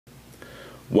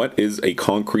What is a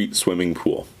concrete swimming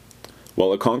pool?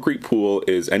 Well, a concrete pool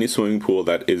is any swimming pool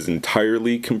that is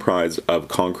entirely comprised of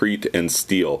concrete and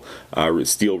steel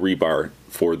rebar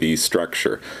for the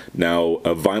structure. Now,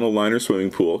 a vinyl liner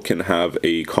swimming pool can have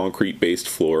a concrete-based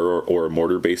floor or a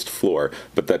mortar-based floor,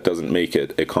 but that doesn't make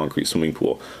it a concrete swimming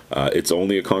pool. It's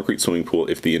only a concrete swimming pool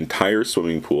if the entire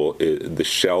swimming pool, the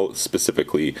shell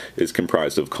specifically, is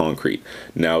comprised of concrete.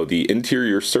 Now, the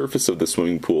interior surface of the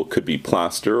swimming pool could be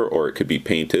plaster, or it could be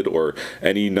painted, or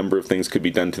any number of things could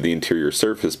be done to the interior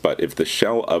surface, but if the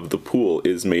shell of the pool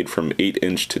is made from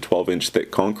 8-inch to 12-inch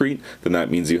thick concrete, then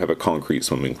that means you have a concrete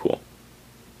swimming pool.